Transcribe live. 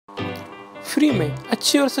Free में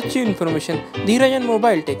अच्छी और सच्ची इन्फॉर्मेशन। धीरजन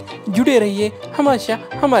मोबाइल टेक, जुड़े रहिए हमेशा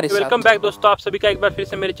हमारे साथ। वेलकम बैक दोस्तों, आप सभी का एक बार फिर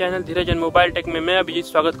से मेरे चैनल धीरजन मोबाइल टेक में मैं अभिजीत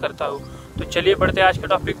स्वागत करता हूँ। तो चलिए बढ़ते हैं आज के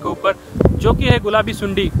टॉपिक के ऊपर, जो कि है गुलाबी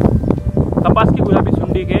सुंडी, कपास की गुलाबी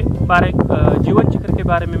सुंडी के बारे जीवन चक्र के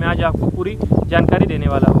बारे में मैं आज आपको पूरी जानकारी देने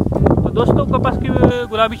वाला हूँ। तो दोस्तों, कपास की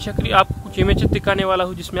गुलाबी चक्र आपको कुछ इमेजेस दिखाने वाला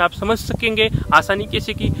हूँ जिसमें आप समझ सकेंगे आसानी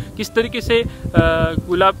कैसे कि किस तरीके से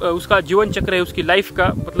उसका जीवन चक्र है, उसकी लाइफ का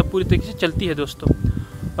मतलब पूरी तरीके से चलती है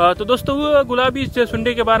दोस्तों। तो दोस्तों, गुलाबी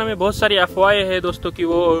सुंडी के बारे में बहुत सारी अफवाहें हैं दोस्तों कि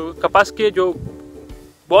वो कपास के जो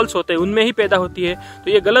बॉल्स होते हैं उनमें ही पैदा होती है।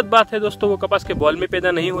 तो ये गलत बात है दोस्तों, वो कपास के बॉल में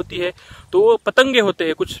पैदा नहीं होती है। तो वो पतंगे होते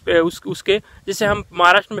हैं कुछ उसके, जिसे हम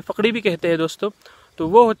महाराष्ट्र में फकड़ी भी कहते हैं दोस्तों। तो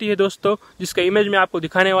वो होती है दोस्तों, जिसका इमेज मैं आपको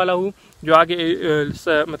दिखाने वाला हूँ, जो आगे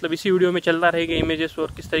मतलब इसी वीडियो में चलता रहेगा इमेजेस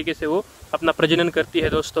और किस तरीके से वो अपना प्रजनन करती है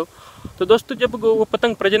दोस्तों। तो दोस्तों, जब वो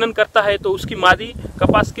पतंग प्रजनन करता है तो उसकी मादी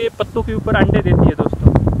कपास के पत्तों के ऊपर अंडे देती है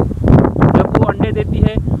दोस्तों। जब वो अंडे देती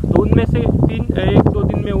है तो उनमें से 1-2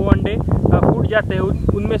 दिन में वो अंडे फूट जाते हैं।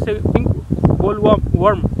 उनमें से पिंक बॉल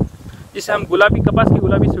वर्म, जिसे हम कपास की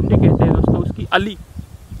गुलाबी सुंडी कहते हैं दोस्तों, उसकी अली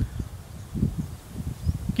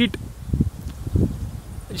कीट,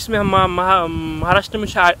 जिसमें हम महाराष्ट्र में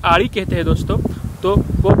आड़ी कहते हैं दोस्तों। तो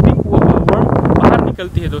वो पिंक वर्म बाहर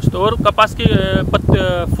निकलती है दोस्तों, और कपास के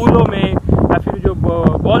फूलों में या फिर जो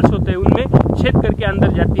बॉल्स होते हैं उनमें छेद करके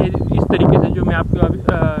अंदर जाती है, इस तरीके से जो मैं आपको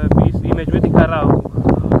अभी इस इमेज में दिखा रहा हूँ।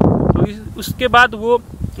 तो उसके बाद वो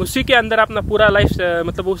उसी के अंदर अपना पूरा लाइफ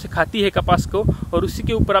मतलब वो उसे खाती है कपास को, और उसी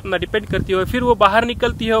के ऊपर अपना डिपेंड करती है, और फिर वो बाहर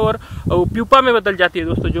निकलती है और प्यूपा में बदल जाती है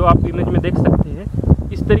दोस्तों, जो आप इमेज में देख सकते हैं।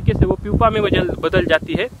 इस तरीके से वो प्यूपा में बदल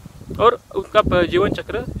जाती है और उनका जीवन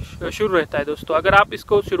चक्र शुरू रहता है दोस्तों। अगर आप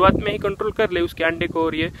इसको शुरुआत में ही कंट्रोल कर ले उसके अंडे को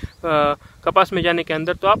और ये कपास में जाने के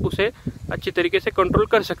अंदर, तो आप उसे अच्छी तरीके से कंट्रोल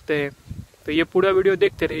कर सकते हैं। तो ये पूरा वीडियो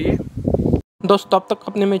देखते रहिए दोस्तों। अब तक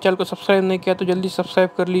आपने मेरे चैनल को सब्सक्राइब नहीं किया तो जल्दी सब्सक्राइब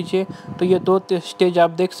कर लीजिए। तो ये 2 स्टेज आप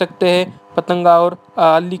देख सकते हैं, पतंगा और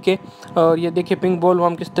अली के। और ये देखिए पिंक बॉल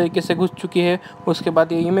वहाँ किस तरीके से घुस चुकी है। उसके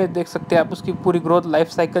बाद ये इमेज देख सकते हैं आप, उसकी पूरी ग्रोथ लाइफ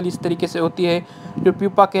साइकिल इस तरीके से होती है। जो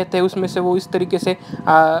प्यूपा कहते हैं उसमें से वो इस तरीके से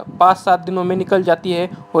 5-7 दिनों में निकल जाती है।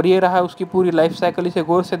 और ये रहा उसकी पूरी लाइफ साइकिल, इसे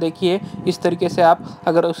गौर से देखिए। इस तरीके से आप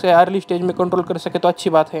अगर उसे अर्ली स्टेज में कंट्रोल कर सके तो अच्छी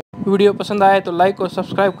बात है। वीडियो पसंद आए तो लाइक और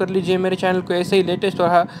सब्सक्राइब कर लीजिए मेरे चैनल को। ऐसे ही लेटेस्ट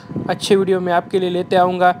और अच्छे वीडियो मैं आपके लिए लेते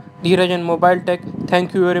आऊँगा। धीरजन mobile take,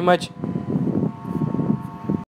 thank you very much.